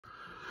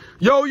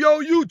Yo,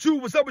 YouTube,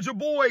 what's up with your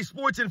boy,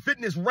 Sports and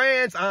Fitness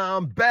Rants?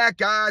 I'm back,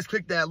 guys.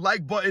 Click that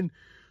like button.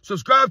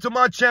 Subscribe to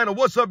my channel.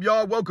 What's up,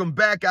 y'all? Welcome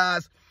back,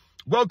 guys.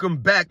 Welcome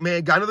back,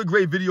 man. Got another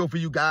great video for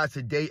you guys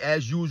today.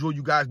 As usual,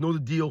 you guys know the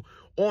deal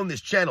on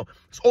this channel.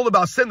 It's all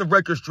about setting the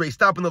record straight,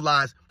 stopping the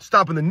lies,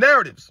 stopping the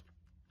narratives.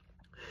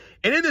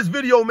 And in this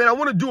video, man, I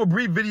want to do a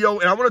brief video,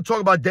 and I want to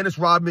talk about Dennis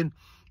Rodman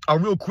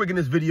real quick in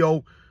this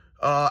video.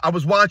 I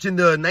was watching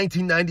the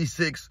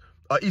 1996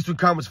 Eastern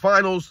Conference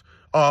Finals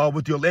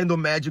with the Orlando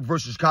Magic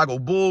versus Chicago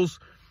Bulls.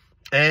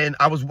 And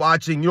I was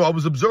watching, I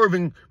was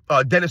observing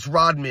Dennis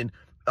Rodman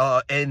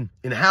and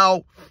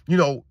how,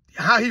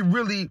 how he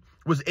really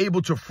was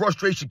able to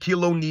frustrate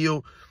Shaquille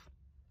O'Neal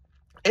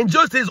and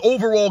just his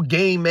overall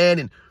game, man.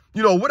 And,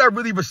 what I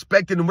really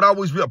respected and what I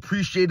always really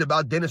appreciated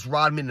about Dennis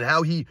Rodman and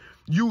how he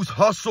used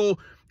hustle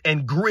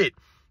and grit,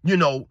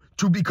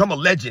 to become a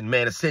legend,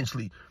 man,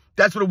 essentially.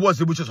 That's what it was.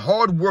 It was just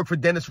hard work for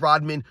Dennis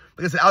Rodman.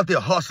 Like I said, out there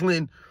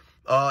hustling.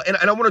 And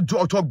I want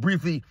to talk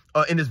briefly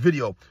in this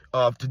video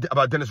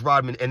about Dennis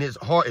Rodman and his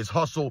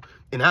hustle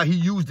and how he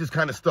used this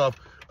kind of stuff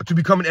to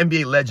become an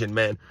NBA legend,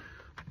 man.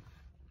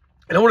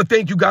 And I want to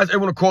thank you guys,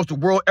 everyone across the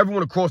world,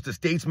 everyone across the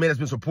states, man, that's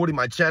been supporting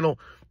my channel.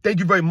 Thank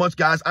you very much,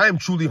 guys. I am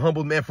truly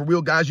humbled, man, for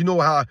real, guys. You know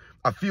how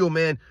I feel,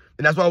 man.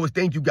 And that's why I always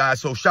thank you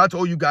guys. So shout out to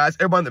all you guys,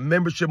 everybody in the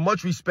membership.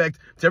 Much respect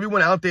to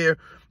everyone out there.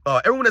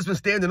 Everyone that's been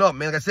standing up,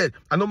 man. Like I said,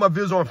 I know my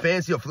videos aren't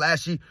fancy or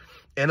flashy.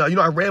 And,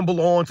 I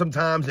ramble on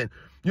sometimes. And,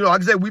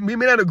 like I said, we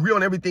may not agree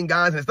on everything,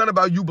 guys. And it's not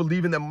about you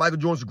believing that Michael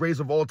Jordan's the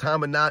greatest of all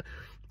time or not.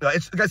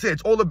 It's like I said,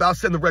 it's all about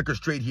setting the record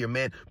straight here,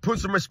 man. Put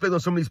some respect on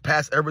some of these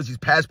past eras, these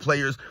past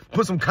players.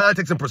 Put some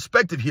context and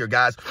perspective here,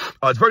 guys.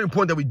 It's very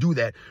important that we do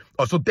that.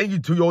 So thank you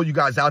to all you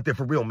guys out there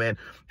for real, man.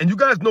 And you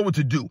guys know what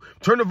to do.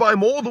 Turn the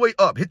volume all the way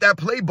up. Hit that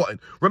play button.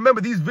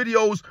 Remember, these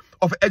videos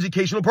are for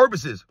educational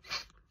purposes.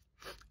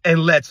 And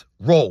let's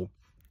roll.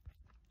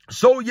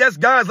 So, yes,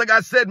 guys, like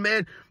I said,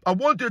 man, I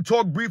wanted to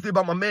talk briefly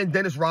about my man,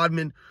 Dennis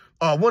Rodman.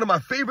 One of my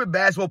favorite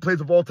basketball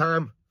players of all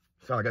time.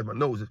 Sorry, guys, my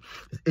nose is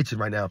itching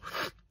right now.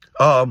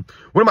 One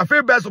of my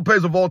favorite basketball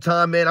players of all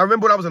time, man. I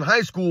remember when I was in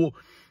high school,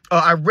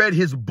 I read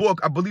his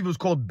book. I believe it was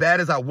called Bad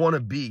As I Want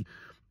to Be.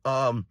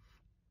 And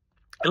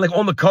like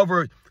on the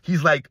cover,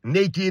 he's like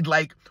naked,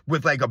 like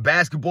with like a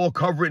basketball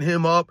covering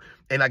him up.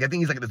 And like, I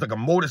think there's like a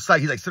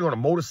motorcycle. He's like sitting on a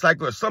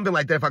motorcycle or something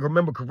like that, if I can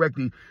remember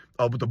correctly,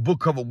 what the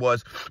book cover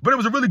was. But it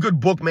was a really good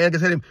book, man. Like I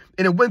said, and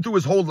it went through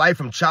his whole life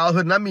from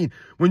childhood. And I mean,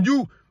 when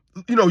you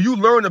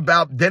learn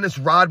about Dennis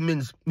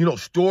Rodman's,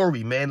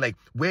 story, man, like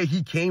where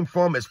he came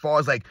from as far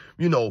as like,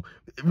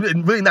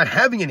 really not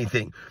having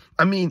anything.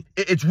 I mean,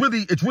 it's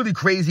really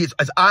crazy.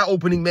 It's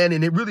eye-opening, man,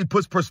 and it really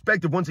puts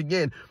perspective once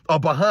again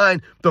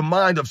behind the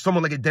mind of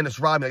someone like a Dennis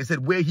Rodman. Like I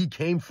said, where he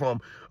came from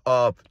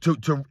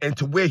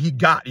to where he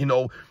got,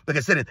 like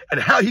I said, and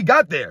how he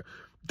got there.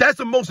 That's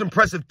the most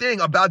impressive thing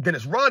about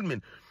Dennis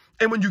Rodman.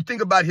 And when you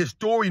think about his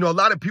story, a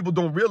lot of people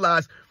don't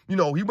realize, he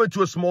went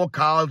to a small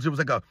college. It was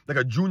like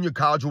a junior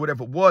college or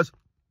whatever it was.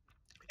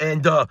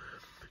 And,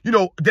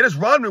 Dennis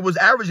Rodman was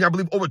averaging, I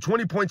believe, over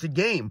 20 points a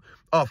game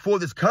for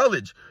this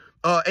college.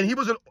 And he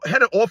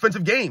had an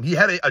offensive game. He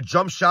had a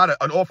jump shot,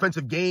 an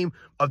offensive game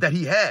that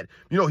he had.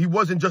 He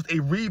wasn't just a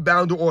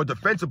rebounder or a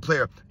defensive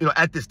player,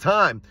 at this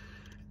time.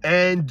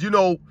 And,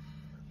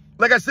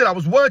 like I said, I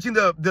was watching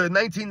the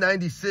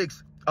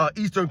 1996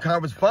 Eastern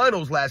Conference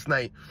Finals last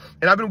night.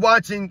 And I've been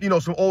watching,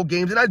 some old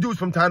games. And I do it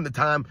from time to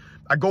time.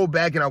 I go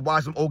back and I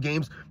watch some old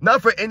games.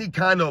 Not for any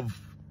kind of,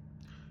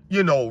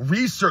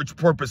 research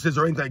purposes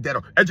or anything like that,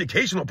 or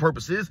educational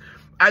purposes.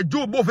 I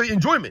do it more for the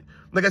enjoyment.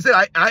 Like I said,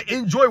 I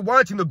enjoy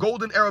watching the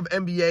golden era of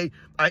NBA.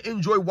 I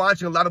enjoy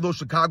watching a lot of those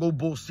Chicago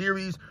Bulls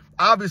series.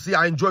 Obviously,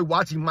 I enjoy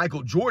watching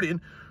Michael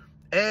Jordan.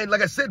 And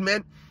like I said,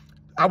 man,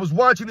 I was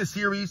watching the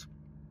series.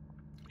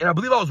 And I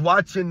believe I was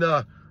watching,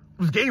 it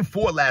was Game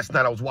 4 last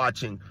night I was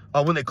watching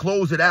when they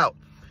closed it out.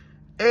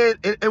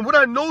 And what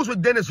I noticed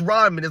with Dennis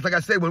Rodman is, like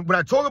I said, when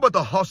I talk about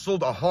the hustle,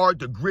 the heart,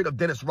 the grit of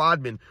Dennis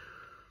Rodman,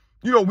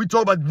 we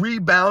talk about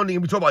rebounding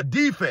and we talk about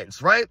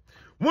defense, right?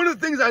 One of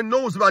the things I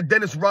noticed about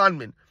Dennis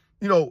Rodman,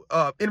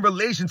 in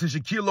relation to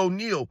Shaquille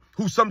O'Neal,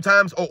 who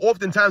sometimes or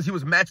oftentimes he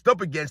was matched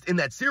up against in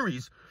that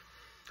series,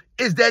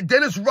 is that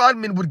Dennis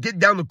Rodman would get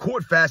down the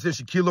court faster than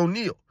Shaquille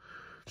O'Neal.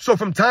 So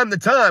from time to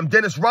time,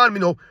 Dennis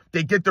Rodman,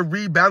 they get the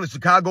rebound, the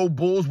Chicago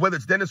Bulls, whether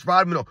it's Dennis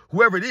Rodman or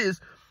whoever it is,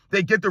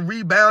 they get the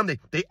rebound,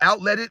 they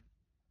outlet it,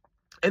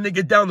 and they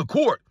get down the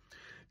court.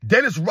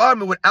 Dennis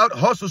Rodman would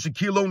out-hustle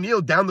Shaquille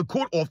O'Neal down the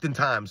court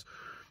oftentimes,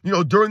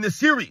 during this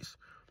series.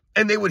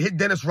 And they would hit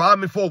Dennis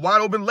Rodman for a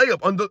wide-open layup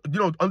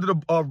under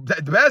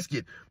the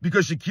basket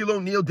because Shaquille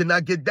O'Neal did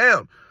not get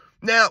down.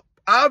 Now,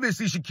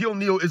 obviously, Shaquille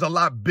O'Neal is a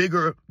lot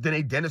bigger than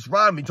a Dennis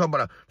Rodman. You're talking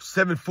about a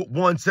 7'1",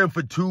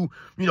 7'2",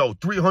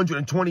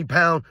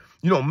 320-pound,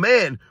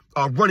 man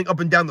running up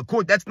and down the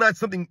court. That's not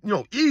something,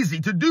 easy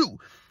to do.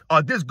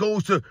 This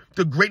goes to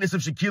the greatness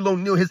of Shaquille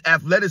O'Neal, his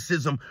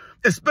athleticism,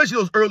 especially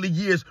those early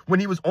years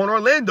when he was on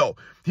Orlando.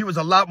 He was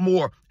a lot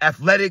more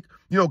athletic,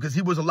 because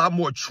he was a lot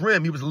more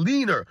trim. He was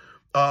leaner.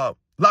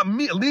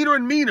 leaner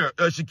and meaner,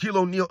 Shaquille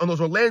O'Neal, on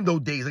those Orlando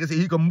days. Like I said,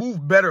 he could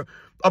move better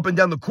up and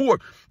down the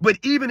court. But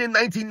even in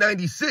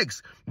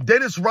 1996,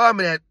 Dennis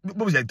Rodman at,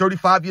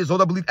 35 years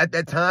old, I believe, at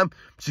that time.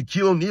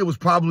 Shaquille O'Neal was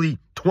probably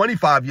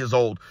 25 years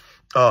old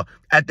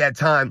at that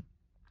time.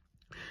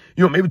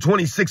 You know, maybe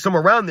 26,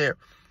 somewhere around there.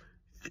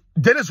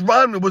 Dennis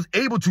Rodman was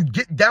able to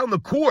get down the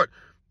court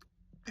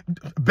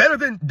better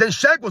than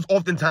Shaq was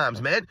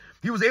oftentimes, man.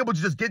 He was able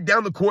to just get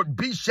down the court,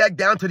 beat Shaq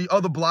down to the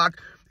other block,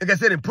 like I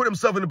said, and put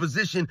himself in a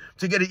position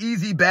to get an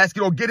easy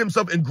basket or get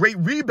himself in great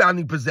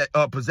rebounding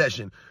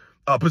position.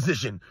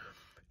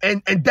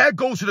 And that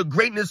goes to the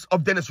greatness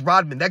of Dennis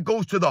Rodman. That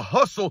goes to the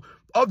hustle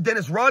of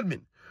Dennis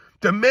Rodman.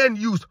 The man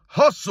used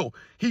hustle.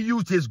 He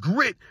used his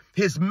grit,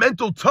 his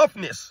mental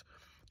toughness.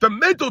 The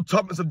mental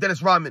toughness of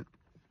Dennis Rodman.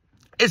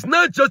 It's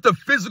not just the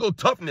physical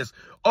toughness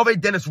of a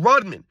Dennis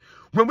Rodman.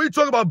 When we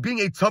talk about being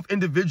a tough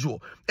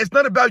individual, it's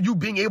not about you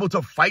being able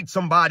to fight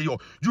somebody or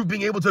you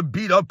being able to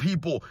beat up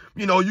people.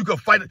 You know, you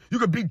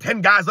could beat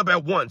 10 guys up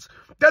at once.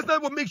 That's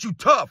not what makes you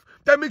tough.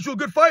 That makes you a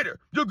good fighter.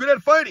 You're good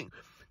at fighting.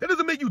 That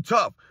doesn't make you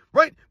tough,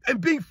 right?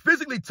 And being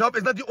physically tough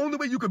is not the only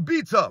way you can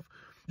be tough.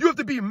 You have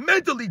to be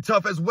mentally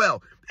tough as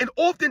well. And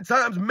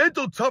oftentimes,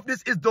 mental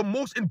toughness is the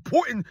most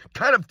important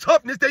kind of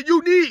toughness that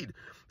you need.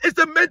 It's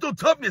the mental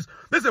toughness.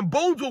 Listen,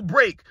 bones will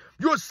break.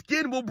 Your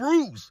skin will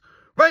bruise.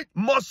 Right?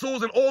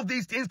 Muscles and all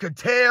these things could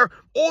tear.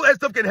 All that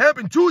stuff can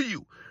happen to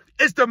you.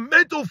 It's the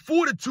mental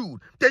fortitude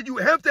that you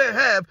have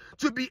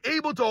to be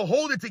able to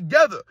hold it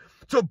together,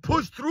 to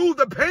push through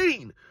the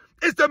pain.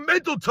 It's the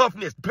mental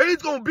toughness.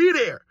 Pain's going to be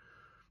there.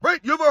 Right?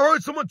 You ever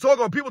heard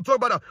people talk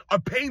about a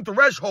pain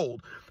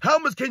threshold? How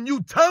much can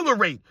you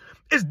tolerate?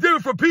 It's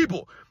different for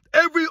people.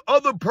 Every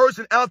other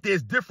person out there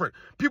is different.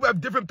 People have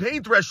different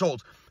pain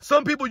thresholds.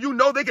 Some people, you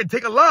know, they can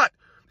take a lot.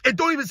 It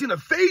don't even seem to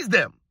faze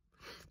them.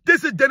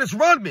 This is Dennis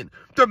Rodman,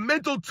 the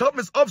mental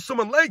toughness of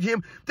someone like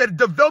him that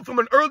developed from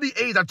an early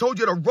age. I told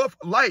you, had a rough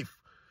life.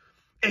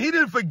 And he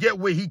didn't forget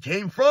where he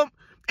came from.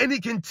 And he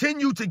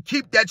continued to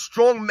keep that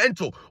strong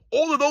mental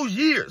all of those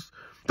years.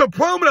 The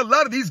problem with a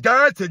lot of these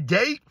guys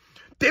today,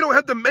 they don't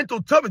have the mental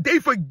toughness. They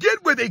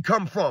forget where they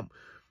come from.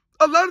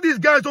 A lot of these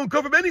guys don't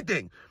come from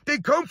anything. They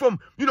come from,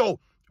 you know,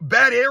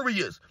 bad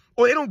areas.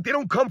 Or they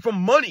don't come from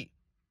money.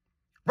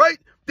 Right?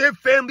 Their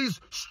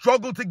families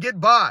struggle to get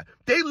by.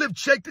 They live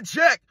check to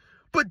check.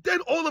 But then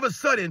all of a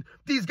sudden,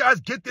 these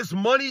guys get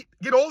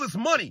all this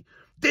money.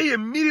 They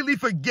immediately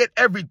forget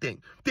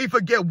everything. They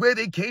forget where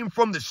they came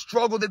from, the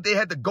struggle that they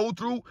had to go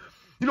through,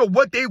 you know,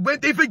 what they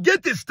went. They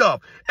forget this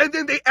stuff. And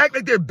then they act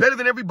like they're better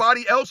than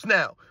everybody else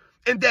now.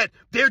 And that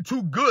they're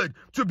too good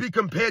to be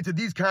compared to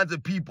these kinds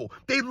of people.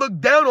 They look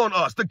down on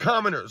us, the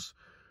commoners.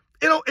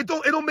 It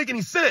don't make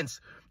any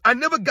sense. I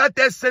never got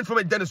that sense from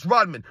a Dennis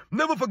Rodman.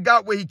 Never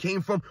forgot where he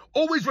came from.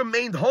 Always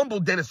remained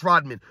humble, Dennis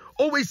Rodman.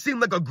 Always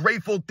seemed like a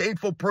grateful,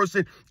 thankful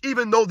person,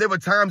 even though there were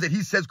times that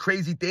he says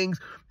crazy things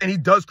and he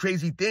does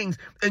crazy things,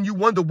 and you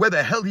wonder where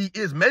the hell he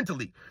is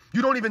mentally.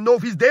 You don't even know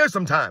if he's there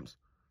sometimes.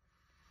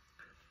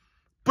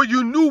 But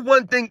you knew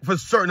one thing for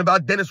certain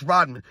about Dennis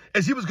Rodman,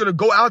 is he was going to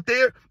go out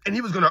there and he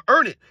was going to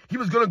earn it. He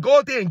was going to go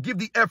out there and give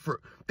the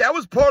effort. That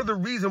was part of the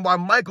reason why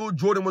Michael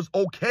Jordan was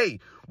okay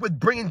with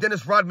bringing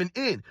Dennis Rodman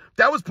in.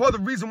 That was part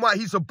of the reason why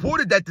he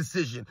supported that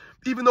decision,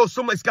 even though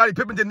someone like Scottie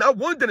Pippen did not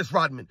want Dennis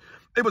Rodman.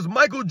 It was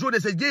Michael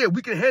Jordan that said, yeah,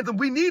 we can handle him.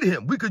 We need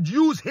him. We could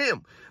use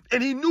him.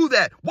 And he knew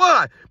that.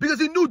 Why? Because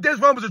he knew Dennis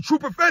Rodman was a true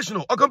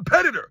professional, a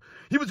competitor.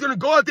 He was going to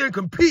go out there and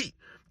compete,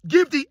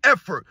 give the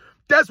effort.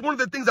 That's one of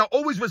the things I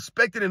always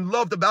respected and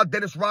loved about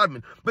Dennis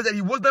Rodman, but that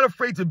he was not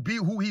afraid to be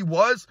who he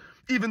was,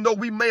 even though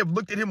we may have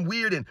looked at him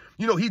weird and,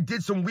 you know, he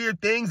did some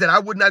weird things that I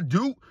would not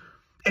do.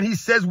 And he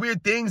says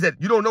weird things that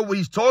you don't know what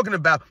he's talking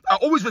about. I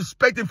always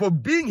respect him for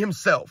being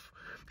himself.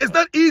 It's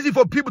not easy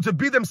for people to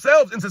be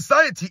themselves in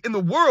society, in the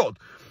world,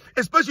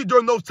 especially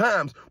during those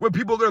times where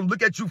people are going to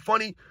look at you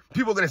funny.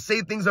 People are going to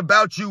say things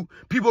about you.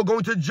 People are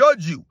going to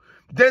judge you.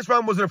 Dennis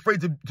Rodman wasn't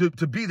afraid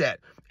to be that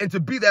and to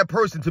be that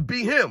person, to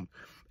be him.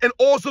 And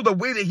also the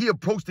way that he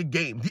approached the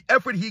game, the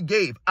effort he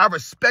gave, I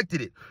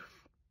respected it.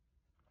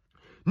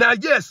 Now,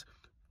 yes,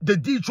 the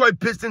Detroit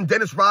Pistons,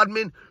 Dennis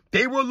Rodman,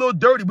 they were a little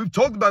dirty. We've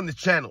talked about it on this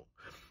channel.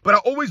 But I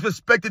always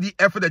respected the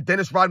effort that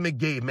Dennis Rodman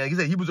gave, man. He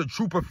said he was a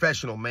true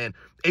professional, man.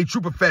 A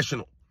true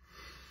professional.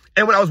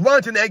 And when I was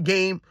watching that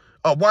game,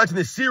 watching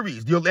the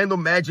series, the Orlando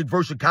Magic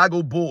versus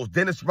Chicago Bulls,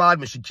 Dennis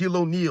Rodman, Shaquille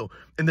O'Neal,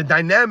 and the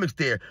dynamics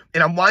there,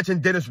 and I'm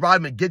watching Dennis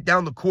Rodman get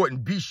down the court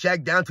and beat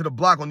Shaq down to the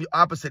block on the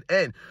opposite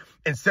end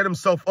and set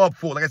himself up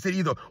for, like I said,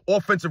 either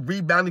offensive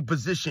rebounding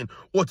position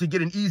or to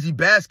get an easy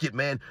basket,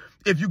 man.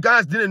 If you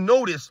guys didn't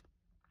notice,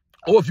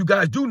 or if you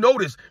guys do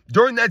notice,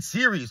 during that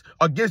series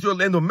against the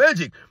Orlando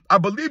Magic, I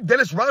believe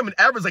Dennis Rodman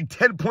averaged like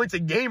 10 points a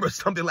game or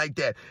something like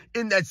that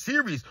in that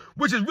series,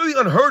 which is really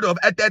unheard of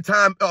at that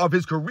time of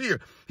his career.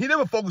 He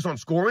never focused on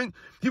scoring.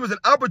 He was an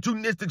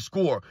opportunistic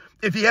scorer.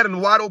 If he had a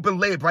wide open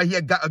layup, right, he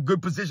had got a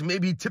good position.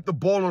 Maybe he tipped the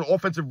ball on an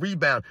offensive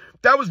rebound.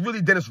 That was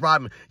really Dennis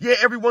Rodman. Yeah,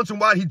 every once in a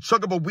while, he'd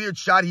chuck up a weird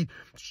shot. He'd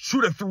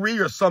shoot a three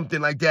or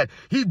something like that.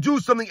 He'd do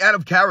something out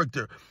of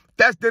character.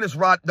 That's Dennis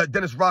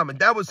Rodman.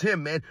 That was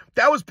him, man.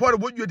 That was part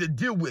of what you had to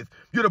deal with.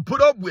 You had to put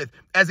up with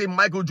as a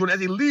Michael Jordan,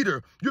 as a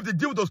leader. You have to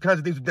deal with those kinds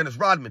of things with Dennis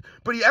Rodman.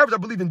 But he averaged, I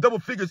believe, in double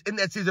figures in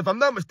that season. If I'm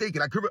not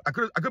mistaken, I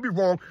could be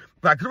wrong,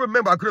 but I could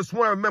have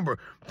sworn I remember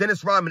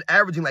Dennis Rodman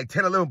averaging like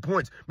 10, 11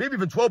 points, maybe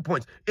even 12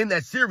 points in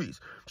that series.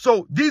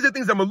 So these are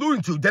things I'm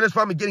alluding to. Dennis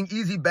Rodman getting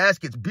easy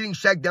baskets, beating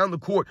Shaq down the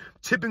court,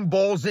 tipping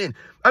balls in.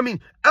 I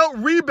mean,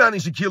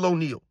 out-rebounding Shaquille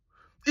O'Neal.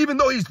 Even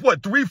though he's,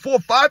 3, 4,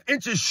 5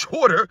 inches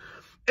shorter,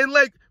 and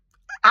like,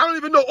 I don't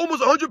even know, almost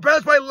 100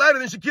 pounds probably lighter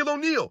than Shaquille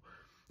O'Neal.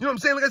 You know what I'm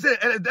saying? Like I said,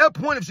 and at that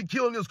point of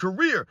Shaquille O'Neal's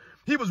career,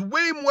 he was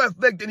way more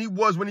athletic than he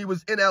was when he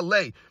was in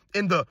L.A.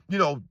 in the,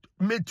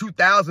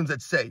 mid-2000s,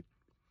 let's say.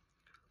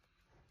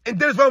 And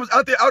Dennis Rodman was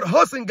out there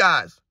out-hustling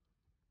guys.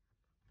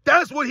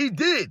 That's what he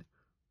did.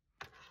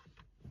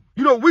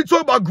 We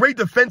talk about great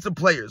defensive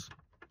players,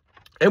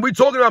 and we're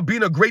talking about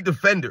being a great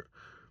defender.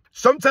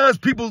 Sometimes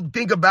people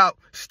think about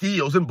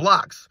steals and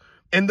blocks,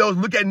 and they'll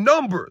look at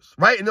numbers,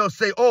 right? And they'll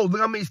say, oh,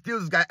 look how many steals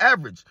this guy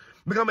averaged.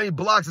 Look how many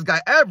blocks this guy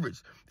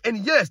averaged.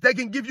 And yes, that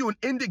can give you an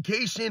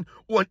indication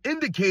or an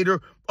indicator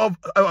of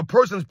a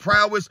person's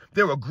prowess,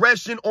 their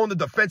aggression on the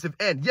defensive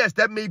end. Yes,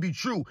 that may be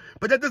true,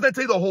 but that does not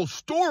tell you the whole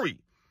story.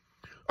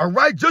 All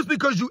right? Just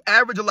because you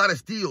average a lot of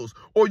steals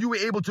or you were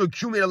able to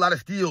accumulate a lot of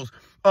steals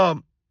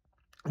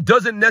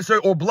doesn't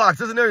necessarily, or blocks,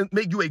 doesn't necessarily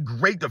make you a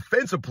great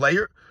defensive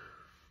player,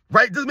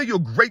 right? It doesn't make you a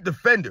great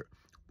defender.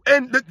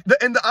 And the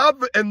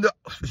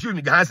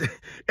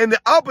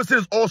opposite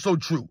is also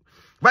true,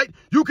 right?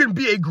 You can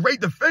be a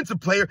great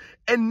defensive player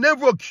and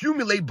never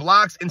accumulate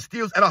blocks and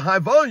steals at a high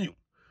volume.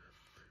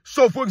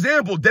 So, for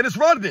example, Dennis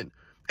Rodman,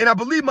 and I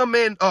believe my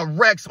man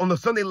Rex on the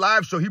Sunday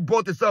Live show, he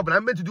brought this up, and I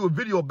meant to do a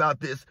video about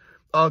this,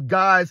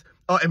 guys,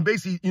 and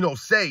basically,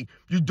 say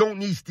you don't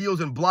need steals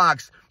and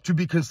blocks to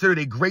be considered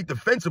a great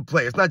defensive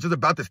player. It's not just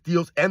about the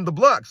steals and the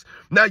blocks.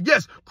 Now,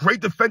 yes,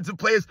 great defensive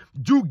players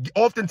do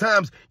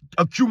oftentimes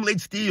accumulate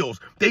steals.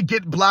 They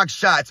get block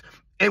shots,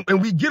 and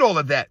we get all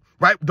of that,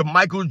 right? The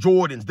Michael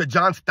Jordans, the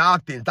John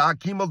Stocktons, the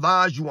Hakeem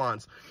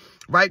Olajuwons,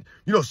 right?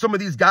 Some of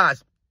these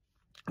guys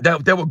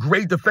that were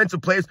great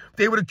defensive players,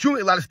 they would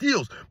accumulate a lot of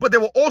steals. But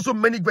there were also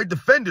many great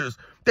defenders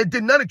that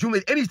did not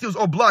accumulate any steals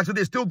or blocks, but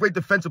they're still great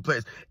defensive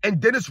players. And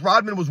Dennis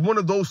Rodman was one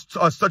of those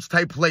such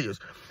type players.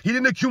 He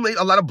didn't accumulate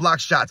a lot of block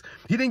shots.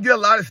 He didn't get a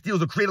lot of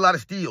steals or create a lot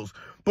of steals.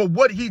 But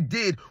what he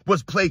did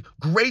was play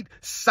great,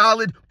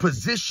 solid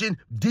position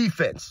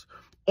defense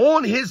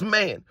on his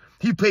man.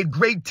 He played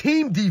great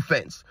team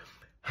defense,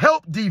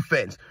 help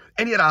defense,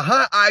 and he had a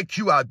high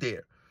IQ out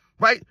there.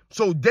 Right?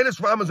 So Dennis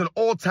Rodman is an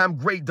all-time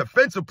great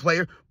defensive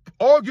player,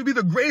 arguably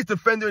the greatest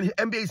defender in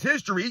NBA's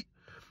history.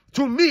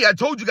 To me, I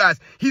told you guys,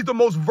 he's the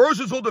most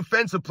versatile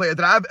defensive player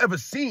that I've ever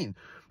seen.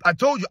 I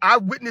told you, I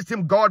witnessed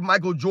him guard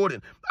Michael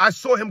Jordan. I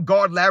saw him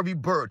guard Larry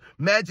Bird,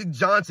 Magic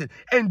Johnson,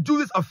 and do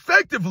this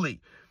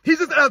effectively. He's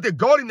just not out there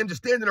guarding them,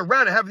 just standing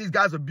around and having these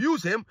guys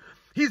abuse him.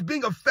 He's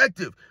being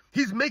effective.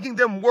 He's making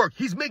them work.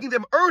 He's making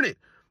them earn it.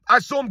 I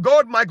saw him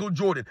guard Michael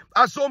Jordan.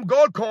 I saw him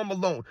guard Karl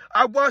Malone.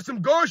 I watched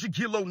him guard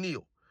Shaquille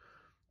O'Neal.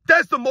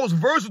 That's the most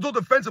versatile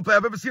defensive player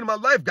I've ever seen in my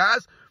life,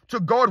 guys. To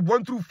guard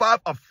 1 through 5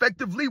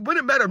 effectively when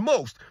it mattered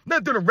most.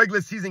 Not during a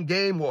regular season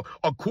game or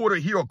a quarter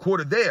here or a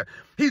quarter there.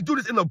 He's doing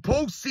this in the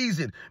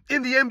postseason,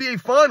 in the NBA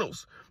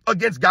Finals,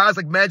 against guys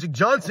like Magic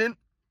Johnson.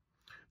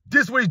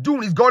 This is what he's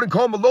doing. He's guarding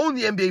Karl Malone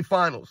in the NBA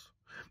Finals.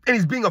 And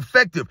he's being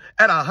effective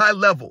at a high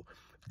level.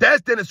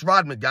 That's Dennis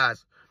Rodman,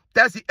 guys.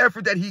 That's the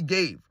effort that he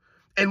gave.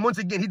 And once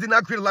again, he did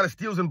not create a lot of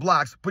steals and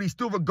blocks, but he's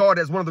still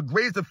regarded as one of the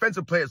greatest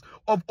defensive players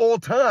of all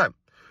time.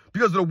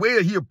 Because of the way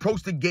that he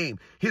approached the game,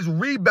 his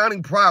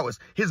rebounding prowess,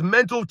 his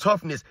mental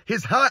toughness,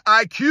 his high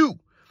IQ.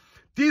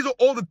 These are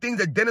all the things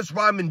that Dennis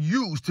Rodman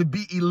used to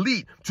be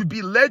elite, to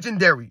be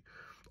legendary.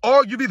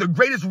 Arguably the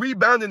greatest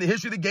rebounder in the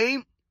history of the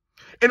game,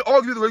 and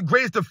arguably the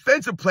greatest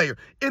defensive player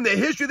in the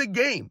history of the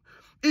game.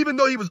 Even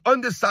though he was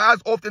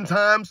undersized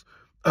oftentimes,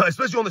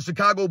 especially on the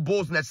Chicago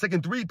Bulls in that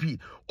second three-peat,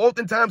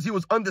 oftentimes he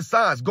was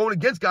undersized, going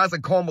against guys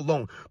like Karl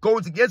Malone,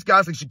 going against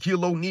guys like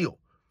Shaquille O'Neal.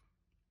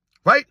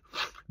 Right?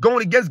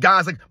 Going against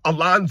guys like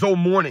Alonzo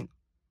Mourning.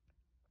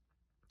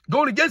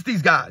 Going against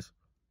these guys.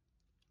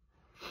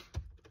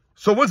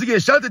 So once again,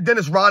 shout out to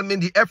Dennis Rodman,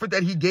 the effort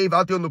that he gave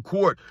out there on the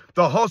court,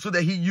 the hustle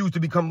that he used to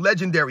become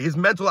legendary, his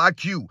mental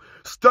IQ,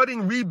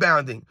 studying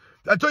rebounding.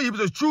 I tell you, he was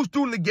a true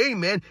student of the game,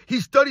 man.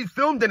 He studied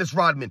film, Dennis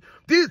Rodman.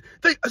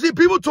 See,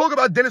 people talk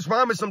about Dennis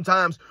Rodman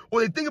sometimes, or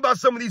they think about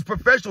some of these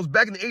professionals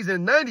back in the 80s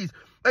and 90s,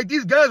 like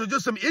these guys were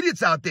just some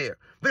idiots out there.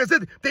 Like I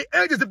said, they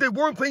act as if they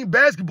weren't playing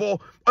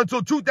basketball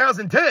until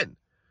 2010,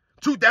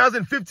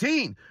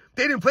 2015.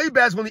 They didn't play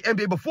basketball in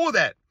the NBA before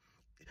that.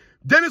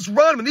 Dennis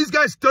Rodman, these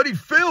guys studied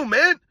film,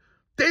 man.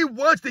 They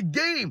watched the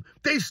game.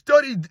 They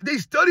studied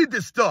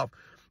this stuff.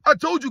 I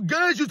told you,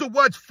 guys used to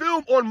watch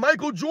film on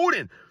Michael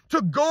Jordan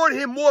to guard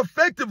him more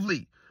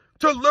effectively,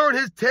 to learn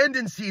his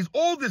tendencies,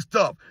 all this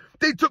stuff.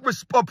 They took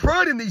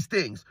pride in these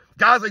things.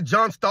 Guys like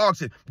John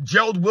Stockton,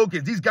 Gerald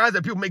Wilkins, these guys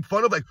that people make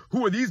fun of, like,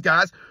 who are these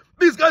guys?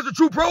 These guys are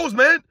true pros,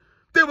 man.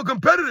 They were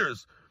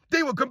competitors.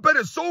 They were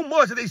competitive so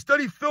much that they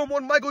studied film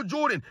on Michael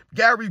Jordan.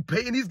 Gary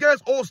Payton, these guys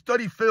all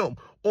study film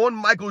on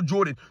Michael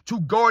Jordan to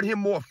guard him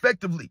more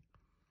effectively,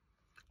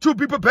 to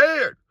be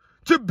prepared,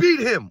 to beat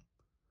him.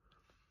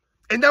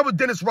 And that was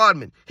Dennis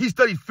Rodman. He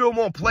studied film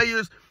on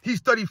players. He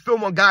studied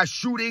film on guys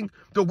shooting,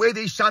 the way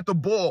they shot the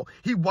ball.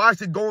 He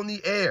watched it go in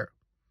the air.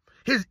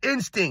 His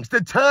instincts,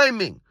 the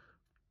timing.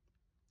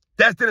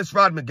 That's Dennis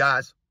Rodman,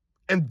 guys.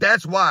 And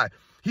that's why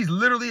he's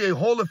literally a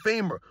Hall of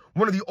Famer,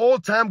 one of the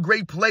all-time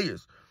great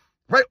players,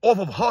 right off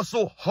of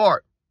hustle,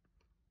 heart.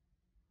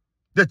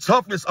 The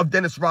toughness of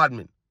Dennis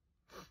Rodman.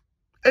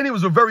 And he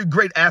was a very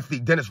great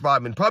athlete, Dennis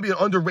Rodman. Probably an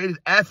underrated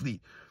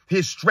athlete.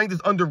 His strength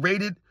is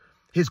underrated.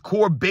 His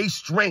core base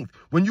strength.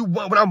 When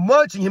I'm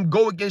watching him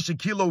go against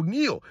Shaquille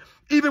O'Neal,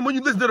 even when you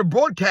listen to the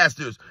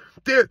broadcasters,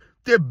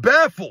 they're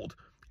baffled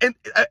and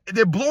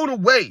they're blown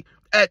away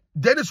at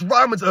Dennis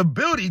Rodman's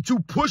ability to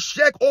push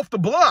Shaq off the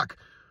block.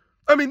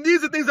 I mean,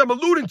 these are things I'm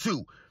alluding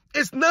to.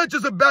 It's not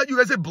just about, you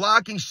guys said,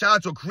 blocking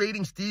shots or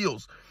creating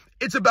steals.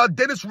 It's about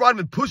Dennis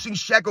Rodman pushing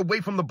Shaq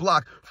away from the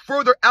block,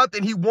 further out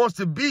than he wants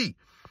to be,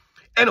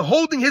 and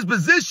holding his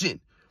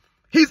position.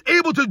 He's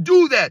able to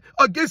do that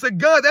against a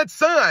guy that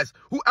size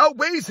who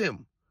outweighs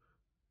him.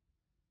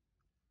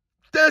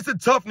 That's the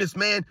toughness,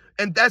 man,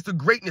 and that's the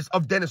greatness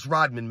of Dennis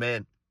Rodman,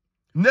 man.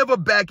 Never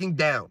backing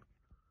down.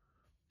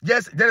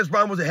 Yes, Dennis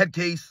Rodman was a head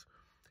case.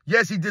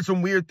 Yes, he did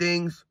some weird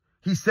things.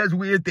 He says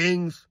weird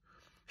things.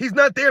 He's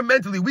not there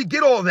mentally. We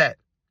get all that.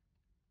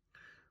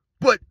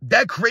 But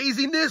that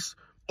craziness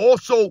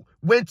also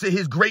went to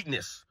his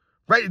greatness,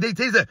 right?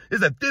 There's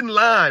a thin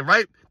line,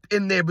 right,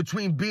 in there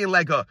between being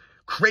like a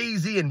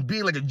crazy and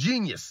being like a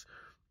genius,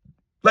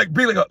 like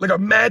being like a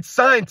mad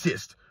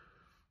scientist.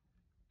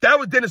 That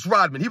was Dennis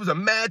Rodman. He was a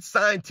mad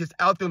scientist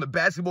out there on the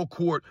basketball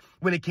court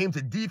when it came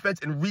to defense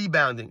and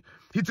rebounding.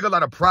 He took a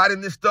lot of pride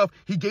in this stuff.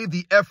 He gave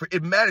the effort.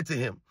 It mattered to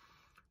him.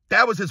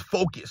 That was his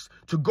focus,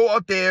 to go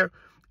out there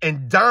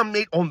and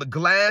dominate on the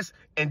glass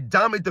and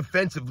dominate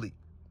defensively.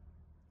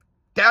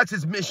 That's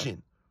his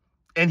mission.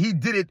 And he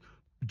did it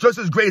just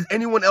as great as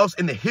anyone else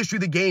in the history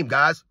of the game,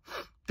 guys.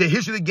 The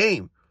history of the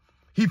game.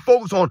 He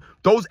focused on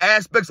those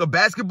aspects of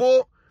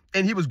basketball,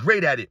 and he was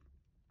great at it.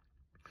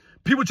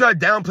 People try to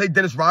downplay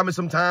Dennis Rodman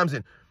sometimes,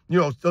 and,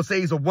 they'll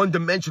say he's a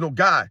one-dimensional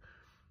guy.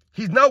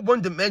 He's not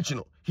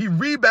one-dimensional. He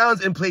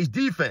rebounds and plays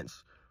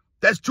defense.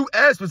 That's two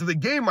aspects of the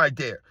game right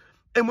there.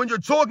 And when you're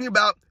talking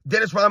about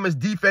Dennis Rodman's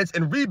defense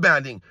and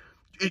rebounding,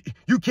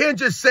 you can't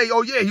just say,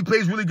 oh, yeah, he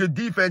plays really good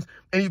defense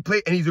and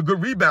he's a good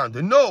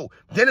rebounder. No,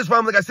 Dennis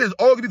Rodman, like I said, is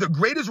arguably the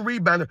greatest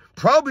rebounder,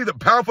 probably the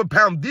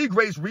pound-for-pound, the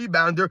greatest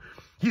rebounder.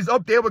 He's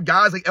up there with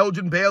guys like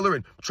Elgin Baylor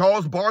and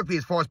Charles Barkley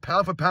as far as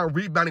pound-for-pound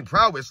rebounding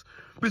prowess.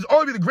 But he's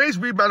arguably the greatest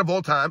rebounder of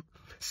all time.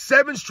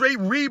 7 straight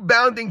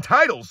rebounding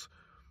titles.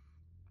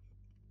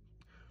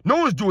 No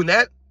one's doing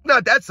that.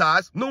 Not that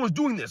size. No one's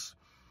doing this.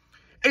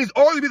 And he's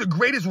arguably the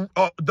greatest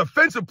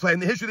defensive player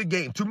in the history of the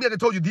game. To me, like I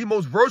told you, the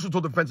most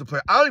versatile defensive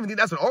player. I don't even think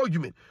that's an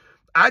argument.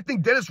 I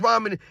think Dennis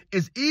Rodman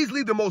is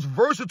easily the most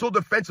versatile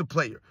defensive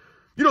player.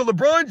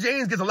 LeBron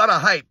James gets a lot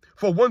of hype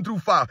for 1 through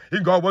 5. He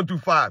can guard 1 through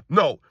 5.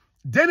 No.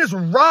 Dennis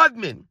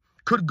Rodman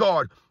could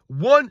guard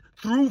 1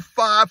 through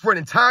 5 for an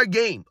entire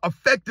game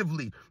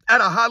effectively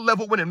at a high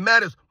level when it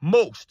matters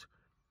most.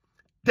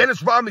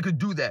 Dennis Rodman could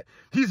do that.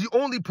 He's the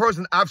only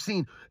person I've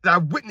seen that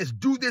I've witnessed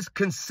do this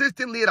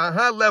consistently at a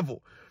high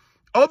level.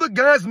 Other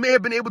guys may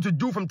have been able to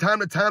do from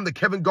time to time, the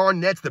Kevin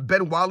Garnett's, the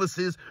Ben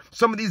Wallace's,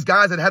 some of these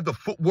guys that have the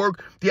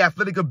footwork, the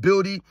athletic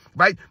ability,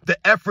 right? The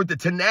effort, the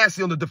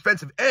tenacity on the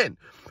defensive end.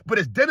 But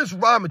it's Dennis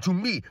Rodman, to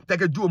me, that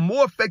could do it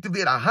more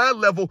effectively at a high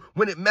level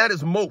when it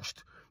matters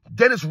most.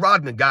 Dennis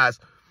Rodman, guys.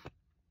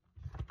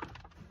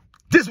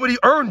 This is what he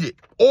earned it.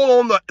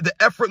 All on the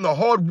effort and the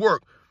hard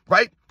work,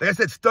 right? Like I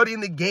said, studying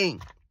the game,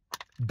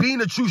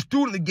 being a true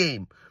student of the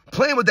game,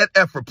 playing with that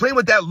effort, playing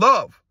with that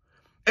love,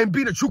 and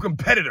being a true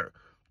competitor.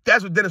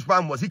 That's what Dennis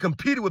Rodman was. He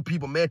competed with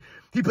people, man.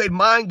 He played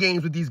mind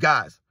games with these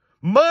guys.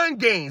 Mind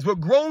games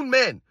with grown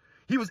men.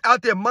 He was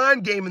out there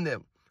mind gaming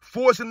them,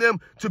 forcing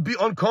them to be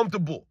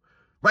uncomfortable,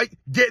 right?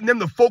 Getting them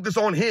to focus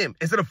on him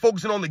instead of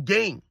focusing on the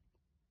game.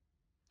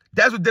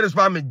 That's what Dennis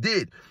Rodman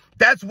did.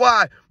 That's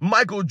why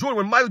Michael Jordan,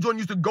 when Michael Jordan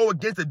used to go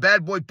against the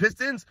bad boy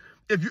Pistons,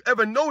 if you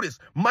ever notice,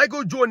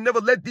 Michael Jordan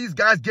never let these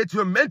guys get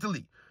to him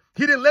mentally.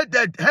 He didn't let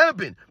that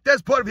happen.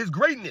 That's part of his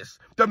greatness.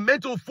 The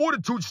mental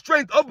fortitude,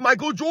 strength of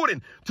Michael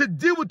Jordan to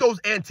deal with those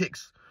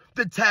antics,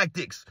 the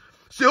tactics.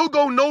 So he'll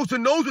go nose to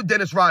nose with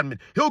Dennis Rodman.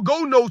 He'll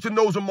go nose to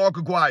nose with Mark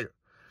Aguirre.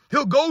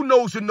 He'll go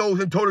nose to nose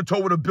and toe to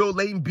toe with a Bill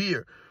Lane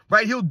Beer,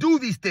 right? He'll do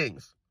these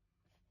things.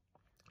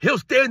 He'll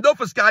stand up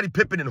for Scottie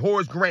Pippen and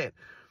Horace Grant.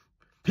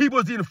 He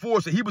was the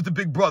enforcer. He was the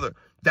big brother.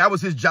 That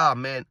was his job,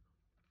 man.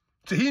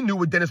 So he knew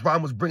what Dennis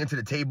Rodman was bringing to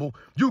the table.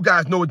 You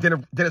guys know what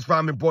Dennis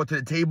Rodman brought to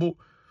the table.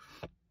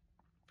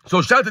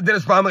 So shout out to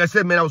Dennis Rodman. Like I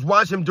said, man, I was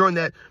watching him during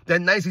that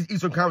 90s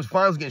Eastern Conference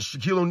Finals against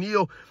Shaquille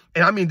O'Neal.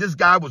 And I mean, this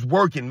guy was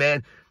working,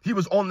 man. He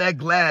was on that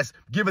glass,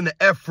 giving the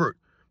effort,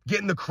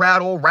 getting the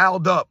crowd all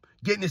riled up,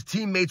 getting his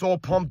teammates all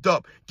pumped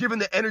up, giving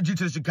the energy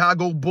to the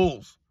Chicago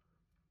Bulls.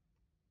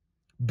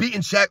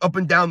 beating Shaq up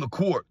and down the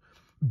court,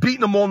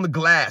 beating him on the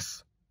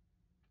glass.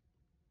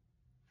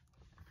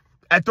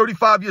 At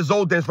 35 years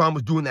old, Dennis Rodman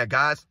was doing that,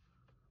 guys.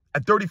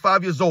 At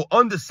 35 years old,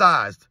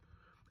 undersized,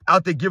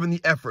 out there giving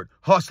the effort,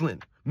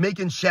 hustling,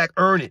 making Shaq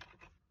earn it.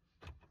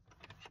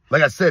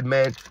 Like I said,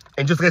 man,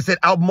 and just like I said,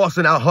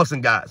 out-muscling,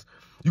 out-hustling guys.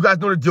 You guys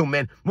know the deal,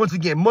 man. Once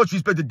again, much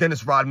respect to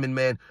Dennis Rodman,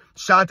 man.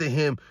 Shout out to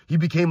him. He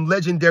became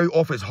legendary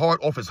off his heart,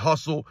 off his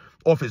hustle,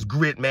 off his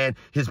grit, man.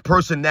 His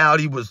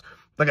personality was,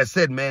 like I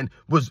said, man,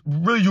 was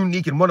really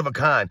unique and one of a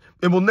kind.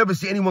 And we'll never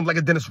see anyone like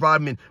a Dennis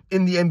Rodman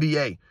in the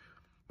NBA,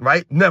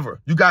 right?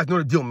 Never. You guys know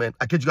the deal, man.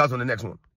 I'll catch you guys on the next one.